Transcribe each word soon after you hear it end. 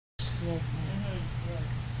Yes.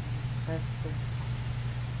 That's good.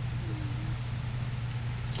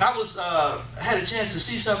 I had a chance to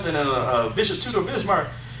see something. Bishop Tudor Bismarck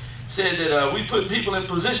said that we put people in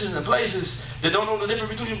positions and places that don't know the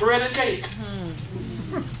difference between bread and cake.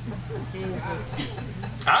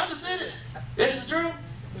 I understand it. It's true.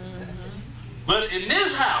 But in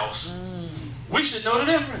this house, we should know the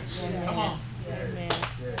difference. Come on.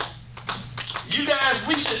 You guys,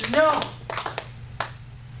 we should know.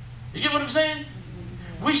 You get what I'm saying?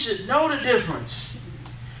 We should know the difference.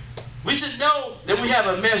 We should know that we have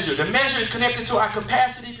a measure. The measure is connected to our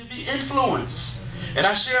capacity to be influenced. And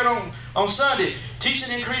I shared on Sunday,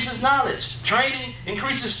 teaching increases knowledge, training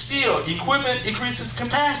increases skill, equipment increases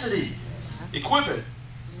capacity. Equipment.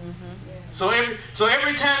 So every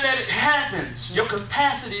time that it happens, your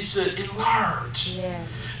capacity should enlarge.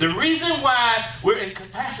 Yes. The reason why we're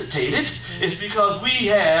incapacitated is because we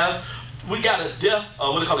got a deaf,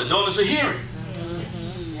 what they call it, dullness of hearing.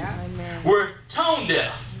 We're tone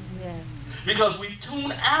deaf. Yes. Because we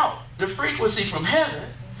tune out the frequency from heaven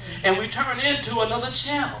and we turn into another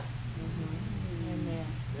channel. Amen.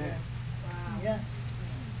 Yes. Wow. Yes.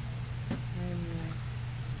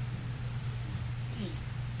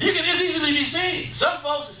 You can easily be seen. Some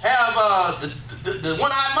folks have the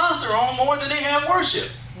one-eyed monster on more than they have worship.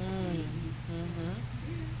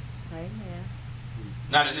 Amen.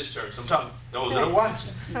 Not in this church. I'm talking those that are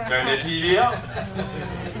watching. Turn their TV off.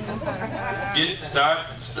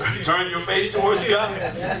 Turn your face towards God.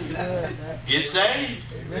 Get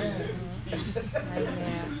saved. Amen.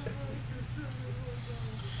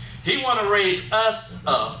 He wants to raise us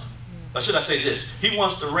up. Or should I say this? He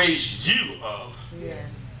wants to raise you up. Yes.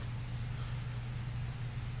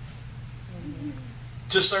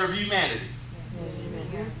 To serve humanity.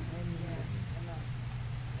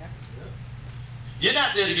 You're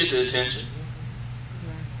not there to get the attention.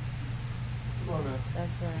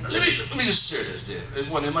 That's right. Let me just share this there. There's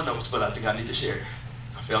one in my notes, but I think I need to share it.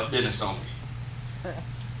 I felt business on me.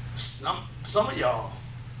 Some of y'all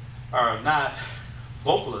are not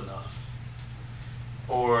vocal enough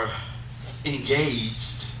or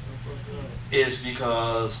engaged is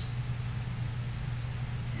because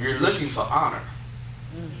you're looking for honor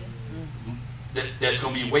that's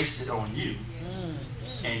going to be wasted on you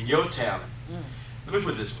and your talent. Let me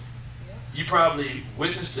put it this way. You probably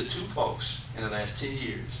witnessed to 2 folks in the last 10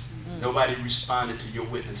 years. Nobody responded to your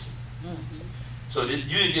witnessing. So you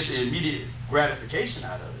didn't get the immediate gratification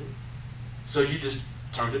out of it. So you just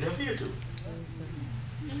turned a deaf ear to it.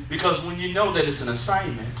 Because when you know that it's an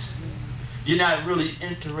assignment, you're not really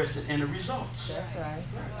interested in the results. That's right.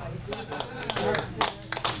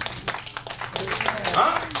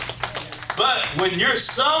 Huh? But when you're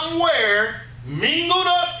somewhere mingled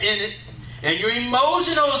up in it, and your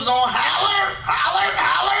emotions on holler, holler,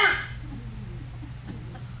 holler.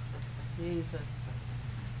 Jesus.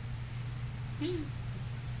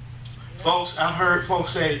 Folks, I've heard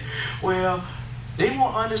folks say, well, they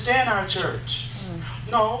won't understand our church.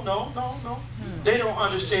 No. They don't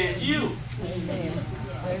understand you. Amen.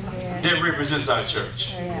 That represents our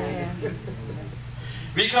church. Amen.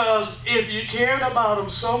 Because if you cared about them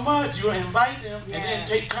so much, you'll invite them and then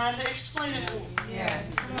take time to explain it to them.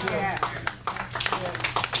 Yes. Yes.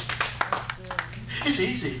 It's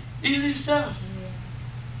easy. Easy stuff.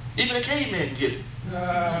 Even a caveman can get it.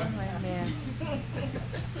 Amen.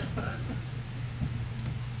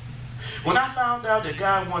 When I found out that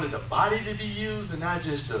God wanted the body to be used and not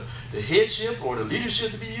just the headship or the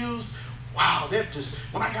leadership to be used, wow, that just,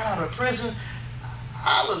 when I got out of prison,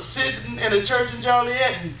 I was sitting in a church in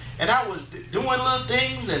Joliet and I was doing little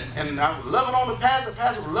things and I was loving on the pastor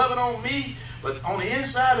was loving on me, but on the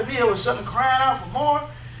inside of me there was something crying out for more.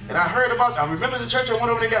 And I remember the church I went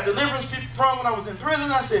over and got deliverance from when I was in prison.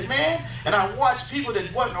 I said, man, and I watched people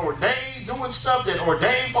that wasn't ordained doing stuff that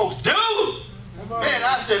ordained folks do. Man,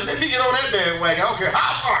 I said, let me get on that bandwagon. I don't care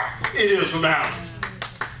how far it is from the house.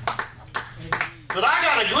 But I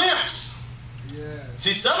got a glimpse.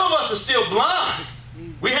 See, some of us are still blind.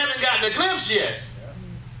 We haven't gotten a glimpse yet.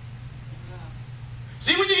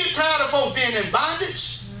 See, when you get tired of folks being in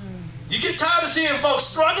bondage, you get tired of seeing folks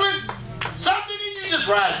struggling, something in you just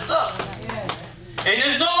rises up. And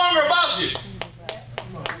it's no longer about you.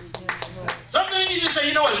 Something in you just say,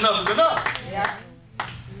 you know what, enough is enough.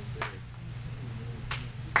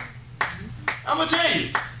 I'm going to tell you,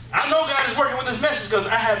 I know God is working with this message because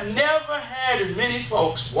I have never had as many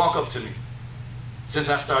folks walk up to me since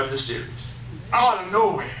I started this series. Out of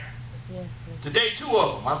nowhere. Today, 2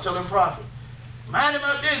 of them, I'll tell them prophet. Minding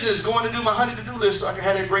my business, going to do my honey to-do list so I can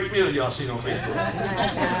have that great meal y'all seen on Facebook.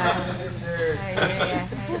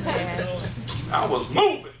 I was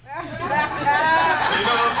moving. You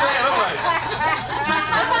know what I'm saying? I'm like,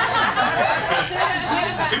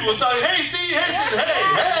 people were talking, hey Steve, hey Steve,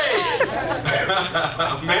 hey.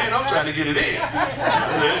 Man, I'm trying to get it in.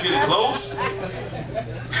 Let's get it close.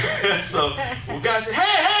 So the guy said,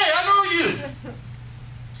 hey, I know you.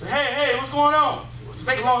 I said, hey, what's going on? To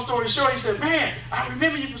make a long story short, he said, man, I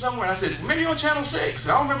remember you from somewhere. I said, maybe on Channel 6.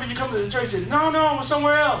 I don't remember you coming to the church. He said, no, it was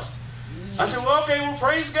somewhere else. I said, well, okay, well,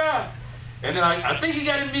 praise God. And then I think he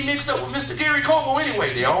got me mixed up with Mr. Gary Como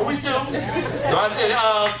anyway. They always do. So I said,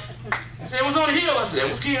 he said, it was on the hill. I said, that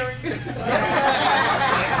was Gary.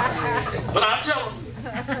 But I tell him,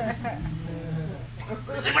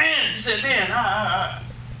 he said, man,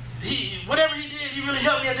 whatever he did, he really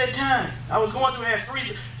helped me at that time. I was going through,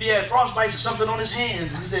 he had frostbites or something on his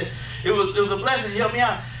hands. He said, it was a blessing. He helped me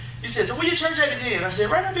out. He said, so where your church at again? I said,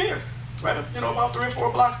 right up here. Right up, about 3 or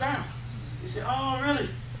 4 blocks down. He said, oh, really?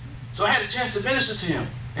 So I had a chance to minister to him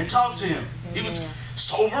and talk to him. He was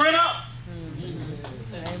sobering up.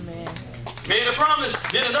 Amen. Made a promise.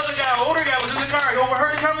 Then another guy, an older guy, was in the car. He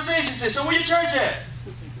overheard the conversation. He said, so where your church at?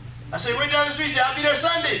 I said, right down the street. He said, I'll be there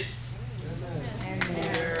Sunday.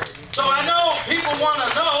 So I know people want to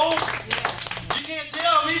know. You can't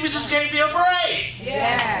tell me, we just can't be afraid.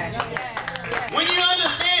 Yes. When you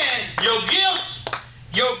understand your gift,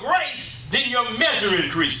 your grace, then your measure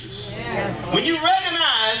increases. Yes. When you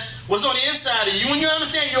recognize what's on the inside of you, when you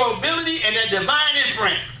understand your ability and that divine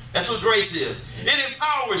imprint, that's what grace is. It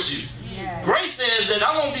empowers you. Yes. Grace says that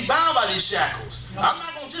I won't be bound by these shackles. I'm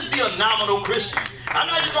not going to just be a nominal Christian. I'm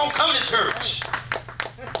not just going to come to church,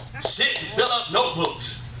 sit and fill up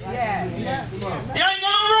notebooks. Yes. You ain't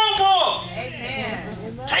got no room for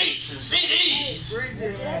Amen. tapes and CDs.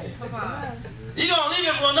 Come on. You're going to leave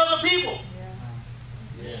it for another people.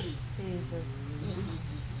 Jesus.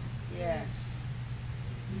 Yes.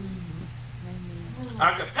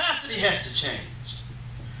 Our capacity has to change.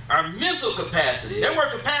 Our mental capacity. That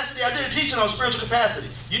word capacity, I did a teaching on spiritual capacity.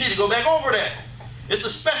 You need to go back over that. It's a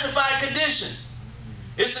specified condition.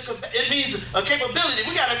 It means a capability.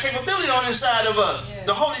 We got a capability on the inside of us. Yes.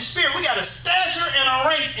 The Holy Spirit. We got a stature and a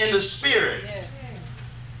rank in the Spirit. Yes.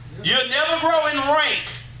 You'll never grow in rank.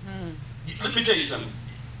 Let me tell you something.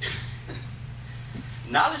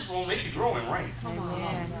 Knowledge won't make you grow in rank. Come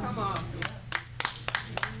on.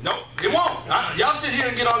 No, it won't. Y'all sit here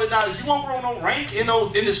and get all the knowledge. You won't grow no rank in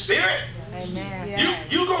the Spirit. Amen.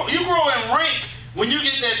 You grow in rank when you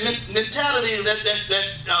get that mentality that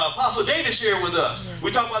Apostle David shared with us. Yeah.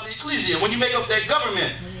 We talk about the ecclesia. When you make up that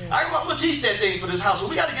government, I'm gonna teach that thing for this house. So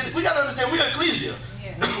we gotta understand we're ecclesia.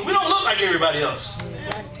 Yeah. We don't look like everybody else.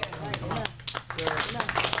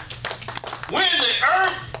 We're in the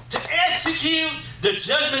earth to execute the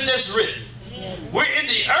judgment that's written. Yeah. We're in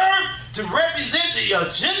the earth to represent the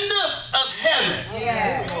agenda of heaven.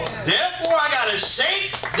 Yeah. Therefore, I gotta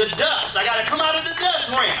shake the dust. I gotta come out of the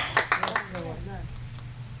dust realm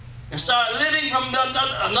and start living from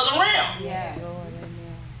another realm. Yes.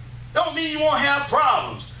 Don't mean you won't have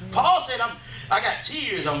problems. Paul said, I got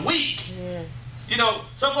tears, I'm weak. Yes. You know,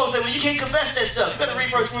 some folks say, well, you can't confess that stuff. You better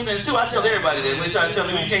read 1 Corinthians 2. I tell everybody that. When they try to tell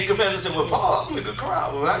me you can't confess, I say, well, Paul, I'm like a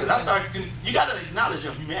crowd. Well, you got to acknowledge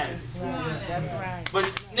your humanity. That's right.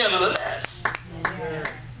 But nevertheless,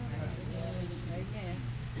 Yes.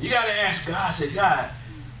 you got to ask God, I said, God,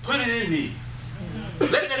 put it in me.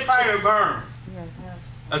 Let that fire burn.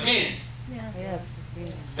 Again. Yes.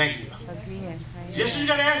 Thank you. Again. Yes, you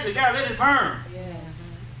got to ask it. God, let it burn. Yes.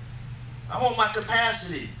 I want my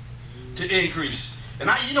capacity to increase. And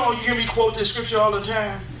you hear me quote this scripture all the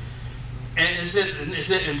time. And it said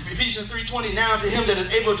in Ephesians 3:20, now to him that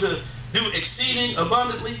is able to do exceeding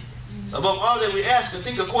abundantly above all that we ask and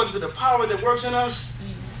think according to the power that works in us.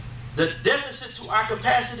 The deficit to our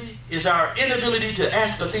capacity is our inability to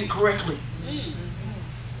ask or think correctly.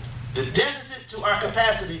 The deficit to our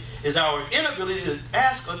capacity is our inability to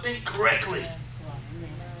ask or think correctly.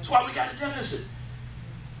 That's why we got a deficit.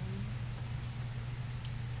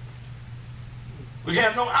 We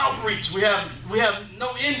have no outreach. We have no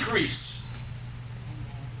increase.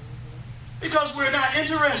 Because we're not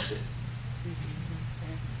interested.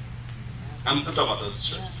 I'm talking about the other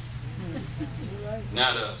church.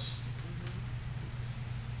 Not us.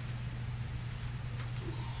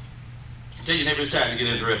 Tell your neighbor it's time to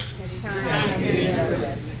get interested.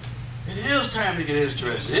 It is time to get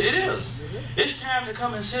interested. It is. It's time to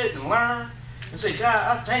come and sit and learn and say,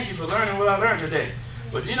 God, I thank you for learning what I learned today.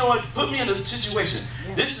 But you know what? Put me in a situation.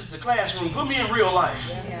 This is the classroom. Put me in real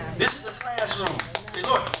life. This is the classroom. Say,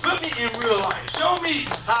 Lord, put me in real life. Show me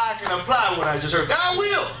how I can apply what I just heard. God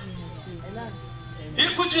will.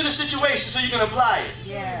 He'll put you in a situation so you can apply it.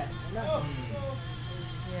 Yes.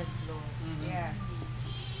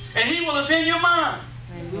 he will offend your mind.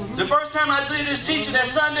 The first time I did this teaching that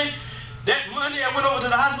Sunday, that Monday I went over to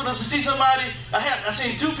the hospital to see somebody. I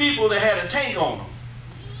seen two people that had a tank on them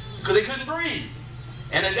because they couldn't breathe.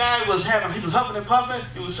 And the guy he was huffing and puffing.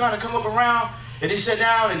 He was trying to come up around, and he sat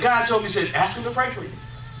down, and God told me, he said, ask him to pray for you.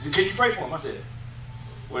 He said, can you pray for him? I said,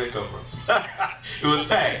 where'd it come from? It was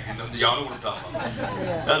packed. Y'all know what I'm talking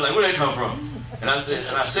about. I was like, where'd that come from? And I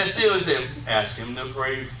sat still. He said, ask him to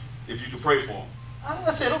pray, if you can pray for him. I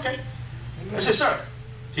said, okay. I said, sir.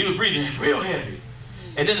 He was breathing real heavy.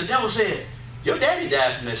 And then the devil said, your daddy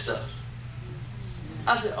died from that stuff.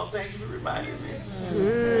 I said, oh, thank you for reminding me.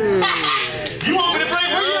 You want me to pray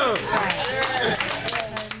for you?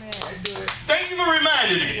 Thank you for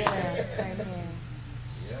reminding me.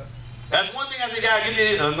 That's one thing I said, God, give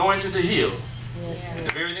me the anointing to heal. And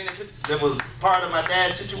the very thing that was part of my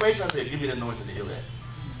dad's situation, I said, give me the anointing to heal that.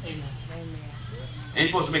 Amen. Ain't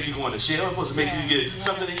supposed to make you go in the shell. It's supposed to make you get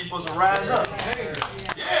something that you're supposed to rise up.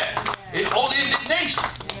 Yeah. It's holy indignation.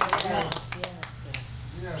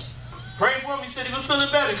 Pray for him. He said he was feeling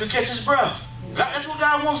better. He could catch his breath. God, that's what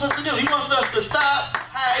God wants us to do. He wants us to stop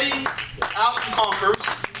hiding out in bunkers.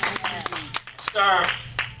 Start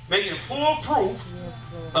making full proof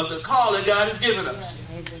of the call that God has given us.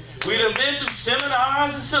 We done been through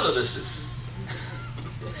seminars and syllabuses.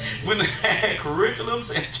 We've had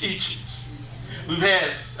curriculums and teachings. We've had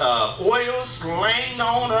oil slain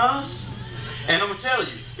on us. And I'm going to tell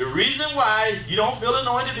you, the reason why you don't feel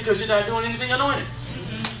anointed because you're not doing anything anointed.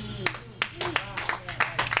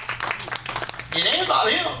 It ain't about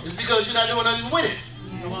him. It's because you're not doing nothing with it.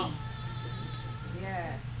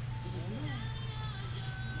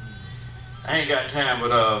 I ain't got time,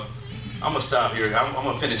 but I'm going to stop here. I'm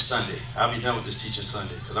going to finish Sunday. I'll be done with this teaching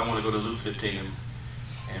Sunday because I want to go to Luke 15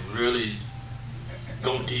 and really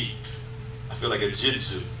go deep. I feel like a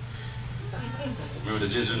jitsu. Remember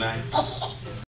the jitsu night?